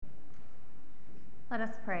Let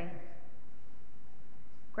us pray.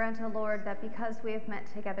 Grant, O Lord, that because we have met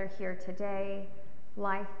together here today,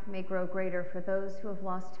 life may grow greater for those who have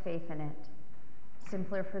lost faith in it,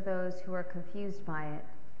 simpler for those who are confused by it,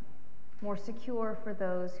 more secure for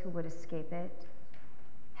those who would escape it,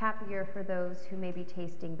 happier for those who may be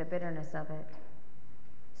tasting the bitterness of it,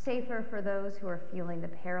 safer for those who are feeling the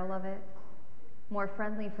peril of it, more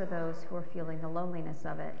friendly for those who are feeling the loneliness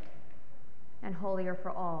of it, and holier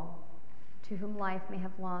for all, to whom life may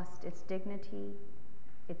have lost its dignity,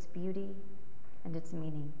 its beauty, and its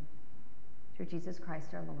meaning. Through Jesus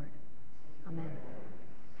Christ our Lord. Amen.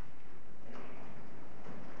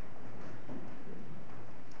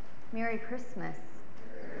 Merry Christmas.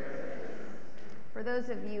 For those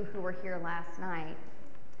of you who were here last night,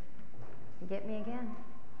 you get me again.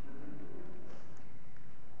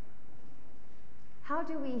 How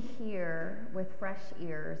do we hear with fresh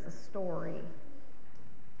ears a story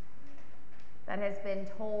that has been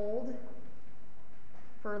told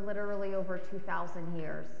for literally over 2,000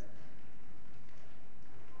 years?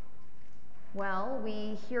 Well,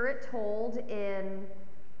 we hear it told in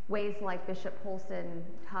ways like Bishop Polson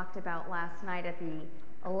talked about last night at the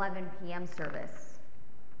 11 p.m. service,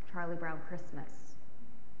 Charlie Brown Christmas.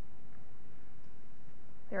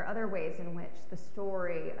 There are other ways in which the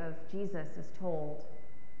story of Jesus is told.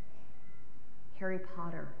 Harry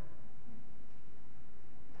Potter.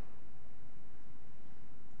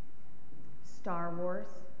 Star Wars.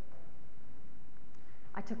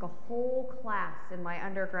 I took a whole class in my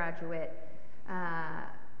undergraduate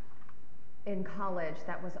in college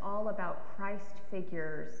that was all about Christ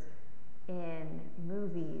figures in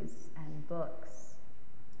movies and books.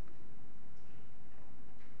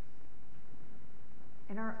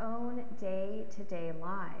 In our own day-to-day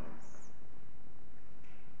lives,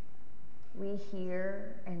 we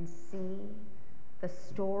hear and see the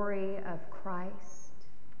story of Christ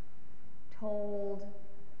told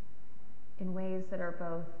in ways that are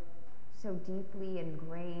both so deeply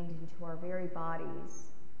ingrained into our very bodies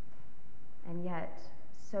and yet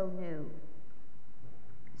so new,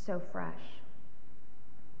 so fresh.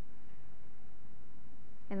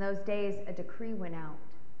 In those days, a decree went out.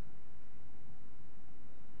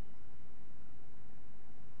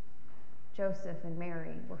 Joseph and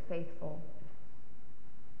Mary were faithful.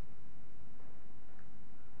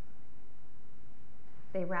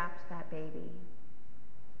 They wrapped that baby,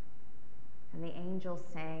 and the angels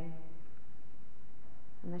sang,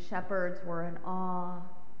 and the shepherds were in awe,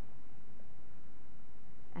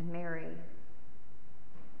 and Mary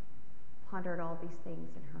pondered all these things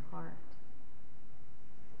in her heart.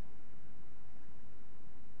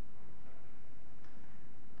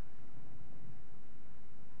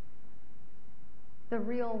 The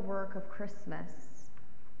real work of Christmas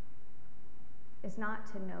is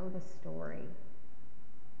not to know the story,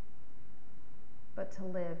 but to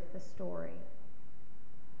live the story.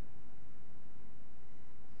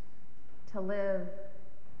 To live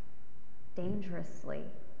dangerously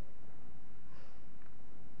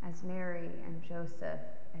as Mary and Joseph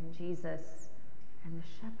and Jesus and the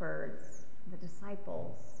shepherds, the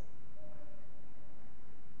disciples.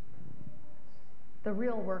 The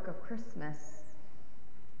real work of Christmas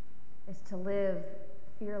is to live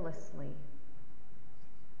fearlessly,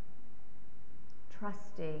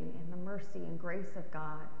 trusting in the mercy and grace of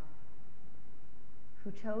God,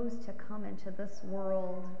 who chose to come into this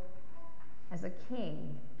world as a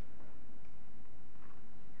king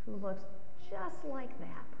who looked just like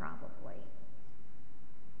that, probably.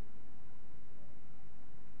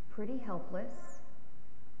 Pretty helpless,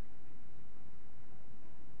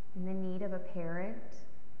 in the need of a parent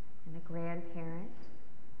and a grandparent.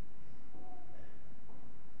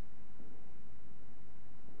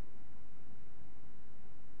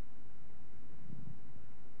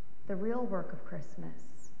 The real work of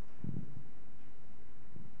Christmas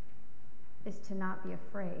is to not be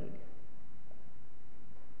afraid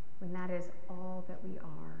when that is all that we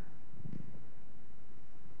are.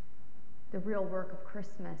 The real work of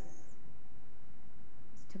Christmas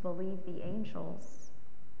is to believe the angels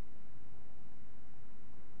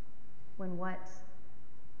when what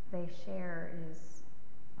they share is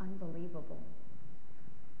unbelievable.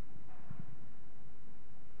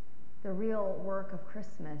 The real work of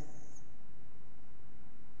Christmas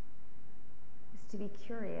is to be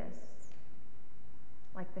curious,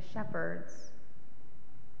 like the shepherds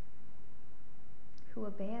who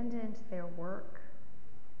abandoned their work,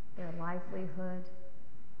 their livelihood,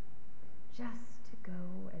 just to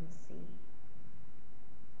go and see.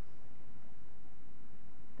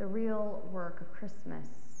 The real work of Christmas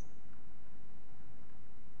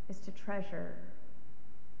is to treasure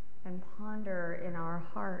and and ponder in our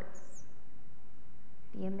hearts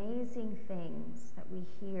the amazing things that we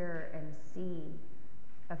hear and see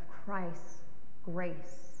of Christ's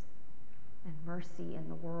grace and mercy in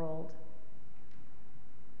the world.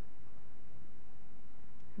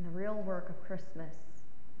 And the real work of Christmas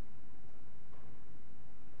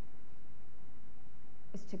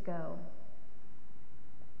is to go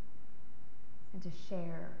and to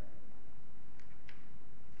share,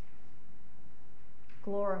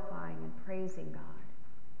 glorifying and praising God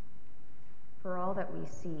for all that we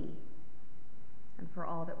see and for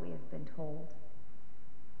all that we have been told.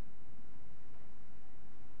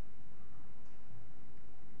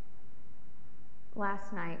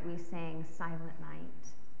 Last night we sang Silent Night.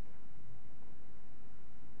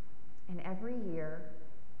 And every year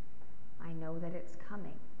I know that it's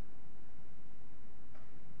coming.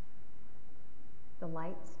 The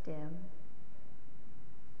lights dim,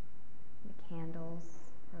 the candles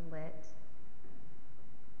are lit,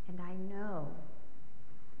 and I know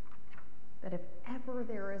that if ever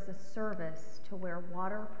there is a service to wear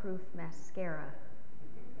waterproof mascara,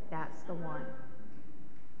 that's the one.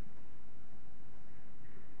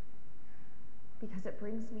 Because it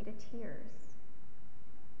brings me to tears.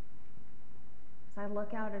 As I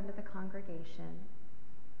look out into the congregation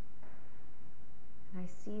and I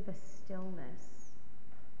see the stillness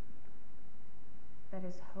that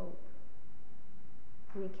is hope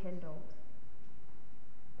rekindled.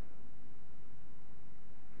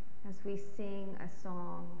 As we sing a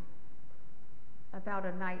song about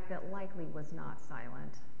a night that likely was not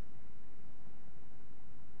silent.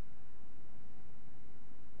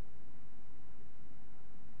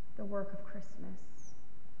 The work of Christmas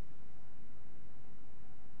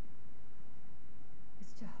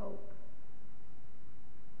is to hope,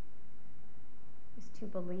 is to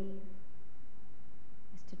believe,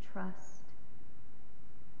 is to trust,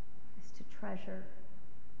 is to treasure,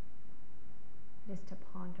 it is to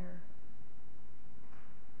ponder,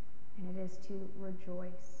 and it is to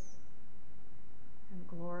rejoice and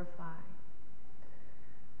glorify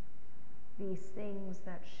these things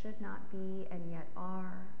that should not be and yet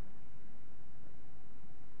are.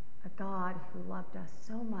 A God who loved us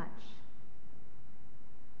so much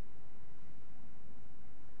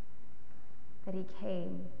that he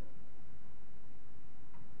came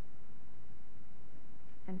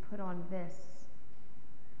and put on this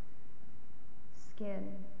skin,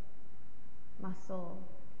 muscle,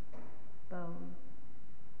 bone,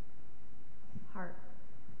 heart.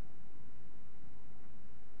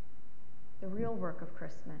 The real work of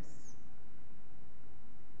Christmas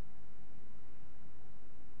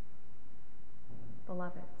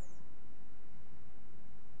beloveds,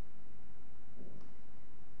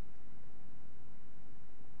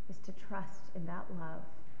 is to trust in that love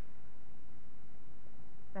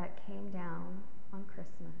that came down on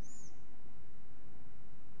Christmas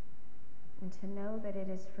and to know that it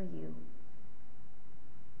is for you.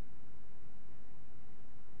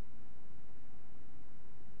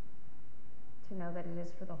 To know that it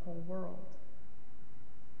is for the whole world.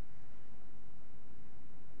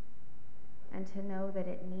 And to know that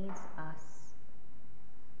it needs us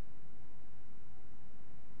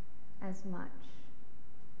as much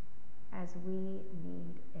as we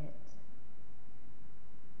need it.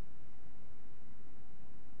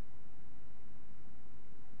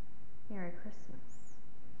 Merry Christmas.